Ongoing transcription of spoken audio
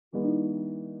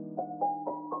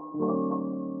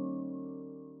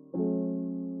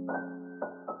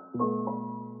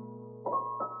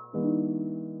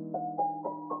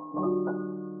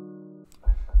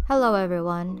Hello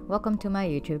everyone, welcome to my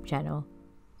YouTube channel.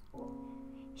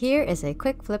 Here is a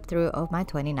quick flip through of my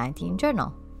 2019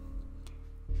 journal.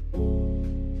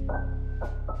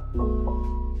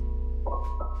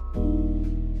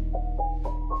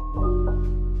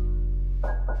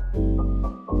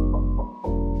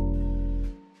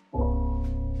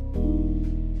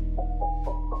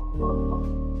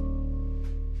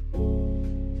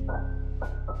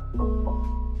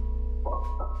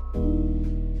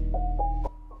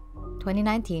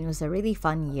 "2019 was a really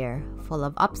fun year, full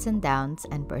of ups and downs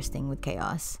and bursting with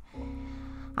chaos.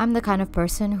 I'm the kind of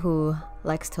person who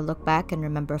likes to look back and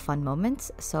remember fun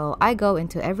moments, so I go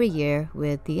into every year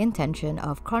with the intention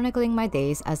of chronicling my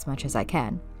days as much as I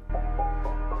can.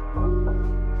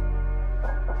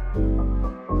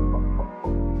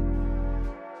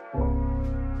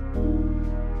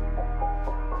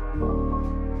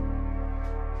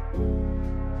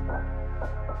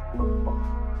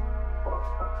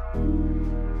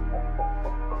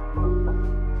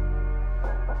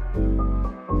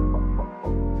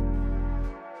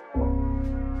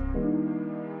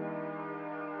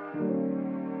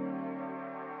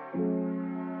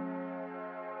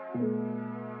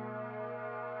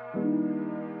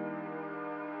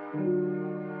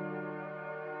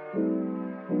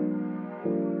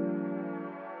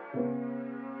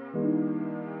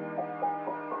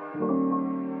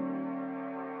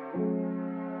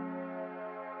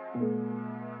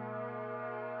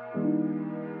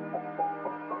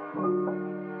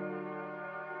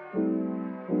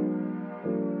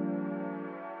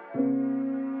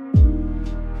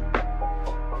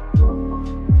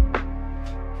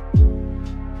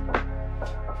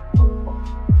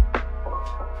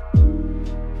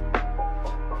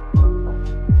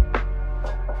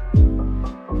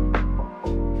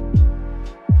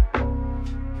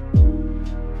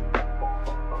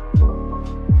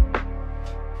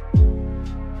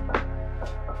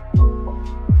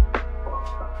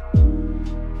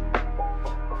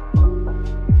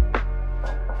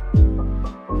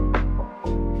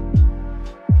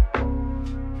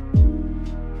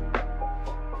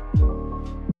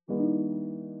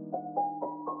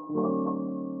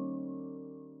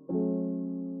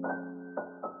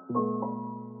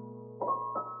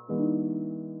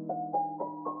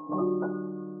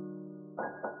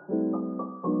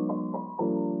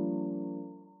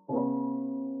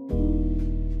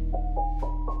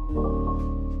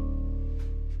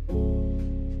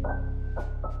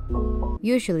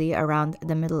 Usually around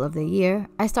the middle of the year,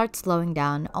 I start slowing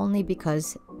down only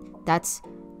because that's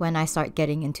when I start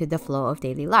getting into the flow of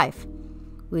daily life.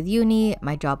 With uni,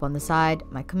 my job on the side,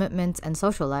 my commitments, and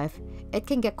social life, it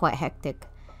can get quite hectic.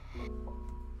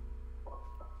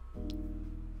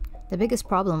 The biggest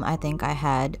problem I think I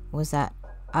had was that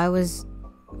I was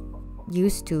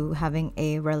used to having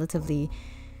a relatively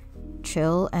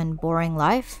chill and boring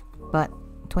life, but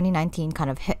 2019 kind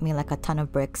of hit me like a ton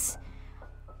of bricks.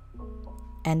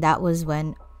 And that was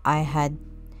when I had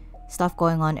stuff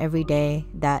going on every day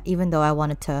that even though I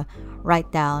wanted to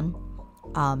write down,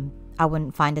 I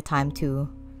wouldn't find the time to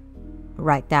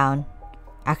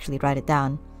actually write it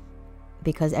down,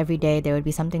 because every day there would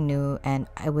be something new, and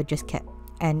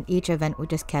each event would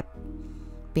just kept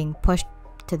being pushed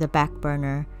to the back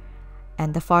burner.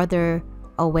 And the farther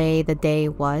away the day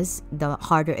was, the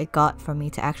harder it got for me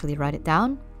to actually write it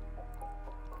down.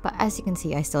 But as you can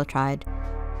see, I still tried.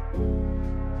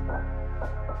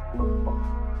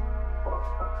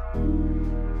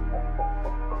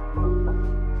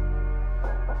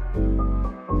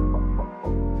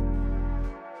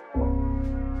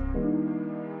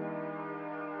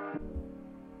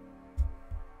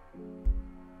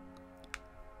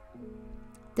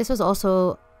 This was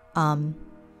also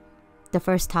the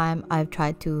first time I've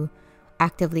tried to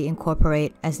actively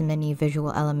incorporate as many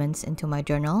visual elements into my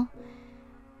journal.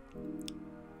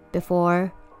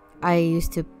 Before, I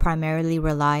used to primarily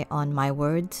rely on my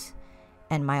words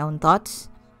and my own thoughts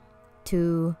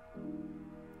to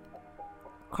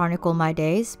chronicle my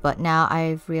days, but now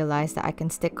I've realized that I can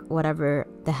stick whatever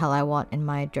the hell I want in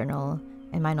my journal,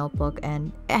 in my notebook,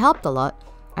 and it helped a lot.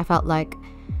 I felt like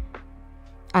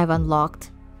I've unlocked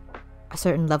a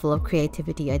certain level of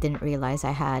creativity I didn't realize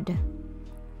I had.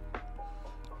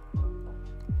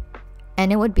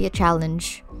 And it would be a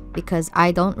challenge because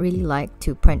I don't really like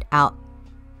to print out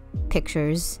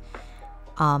pictures,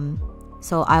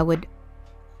 so I would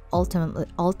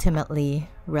ultimately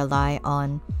rely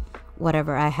on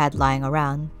whatever I had lying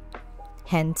around.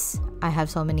 Hence, I have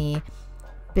so many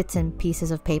bits and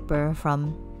pieces of paper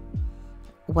from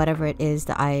whatever it is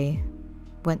that I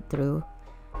went through.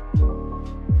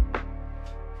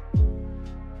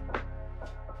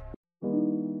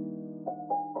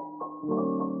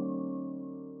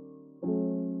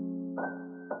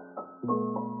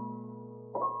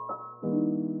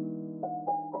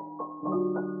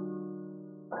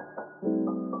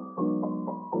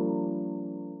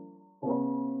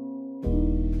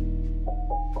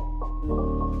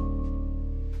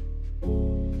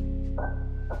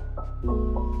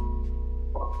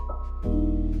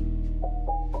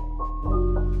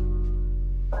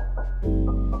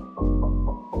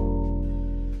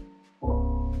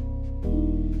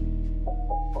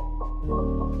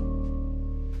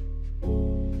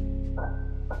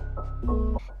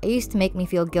 It used to make me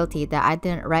feel guilty that I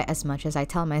didn't write as much as I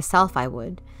tell myself I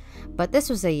would, but this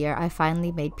was a year I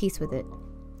finally made peace with it,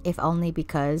 if only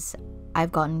because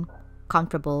I've gotten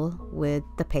comfortable with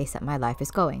the pace that my life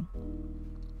is going.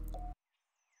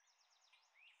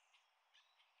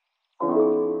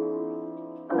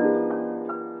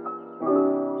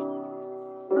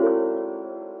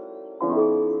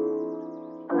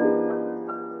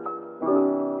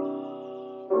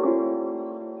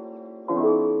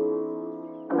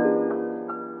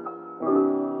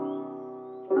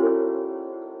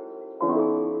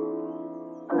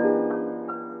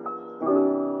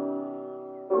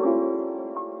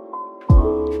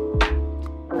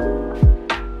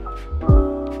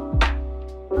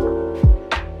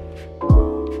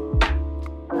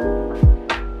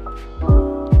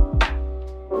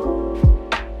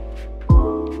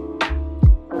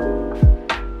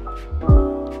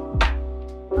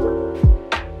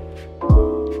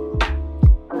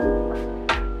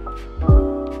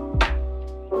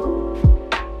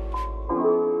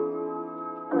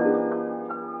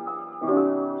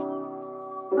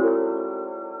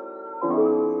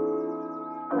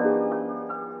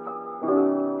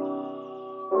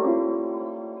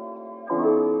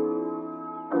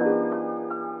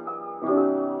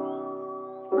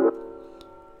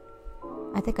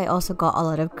 I think I also got a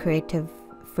lot of creative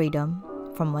freedom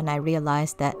from when I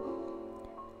realized that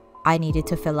I needed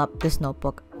to fill up this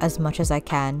notebook as much as I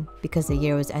can because the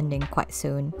year was ending quite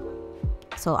soon.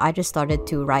 So I just started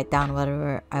to write down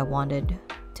whatever I wanted,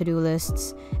 to-do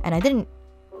lists, and I didn't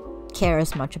care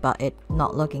as much about it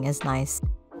not looking as nice.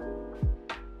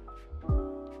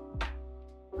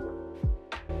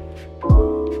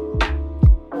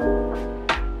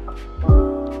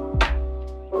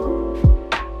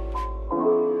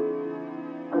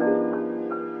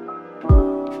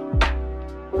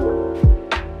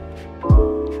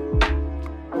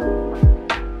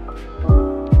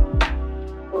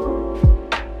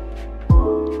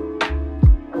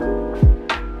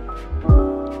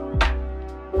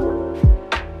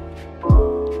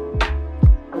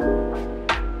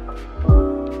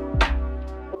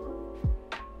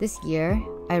 This year,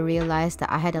 I realized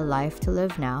that I had a life to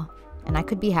live now, and I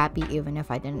could be happy even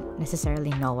if I didn't necessarily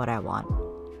know what I want.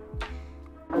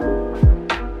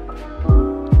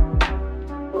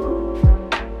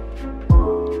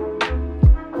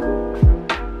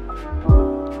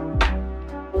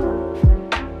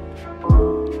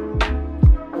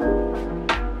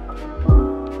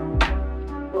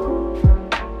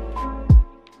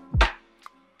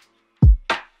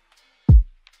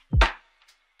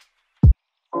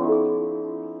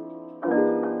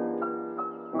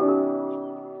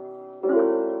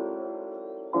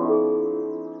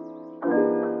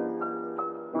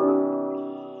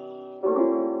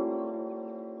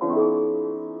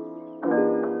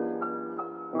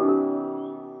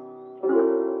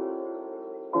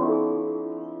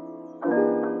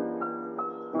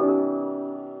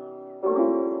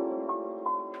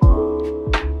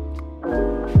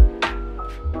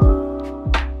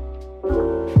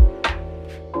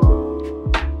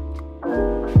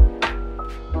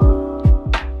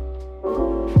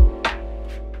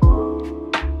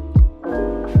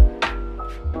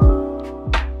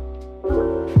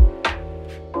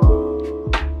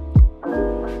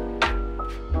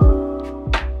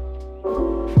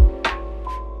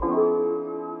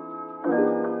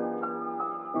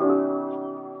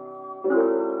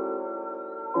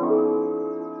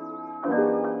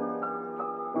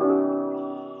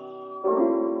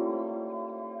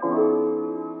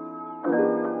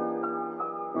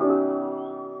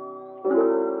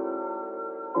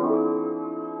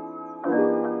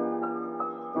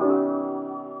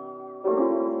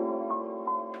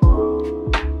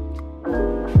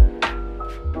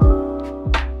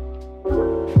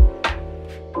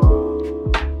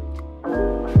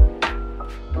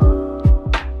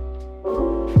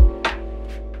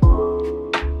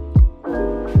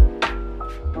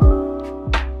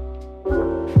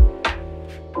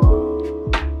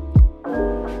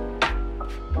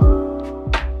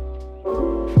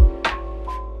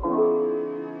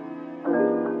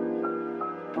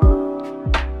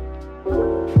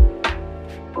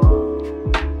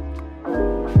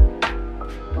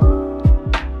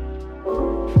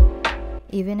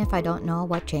 even if I don't know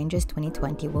what changes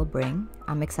 2020 will bring,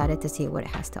 I'm excited to see what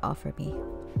it has to offer me.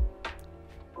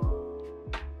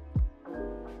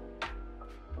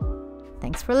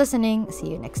 Thanks for listening. See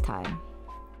you next time.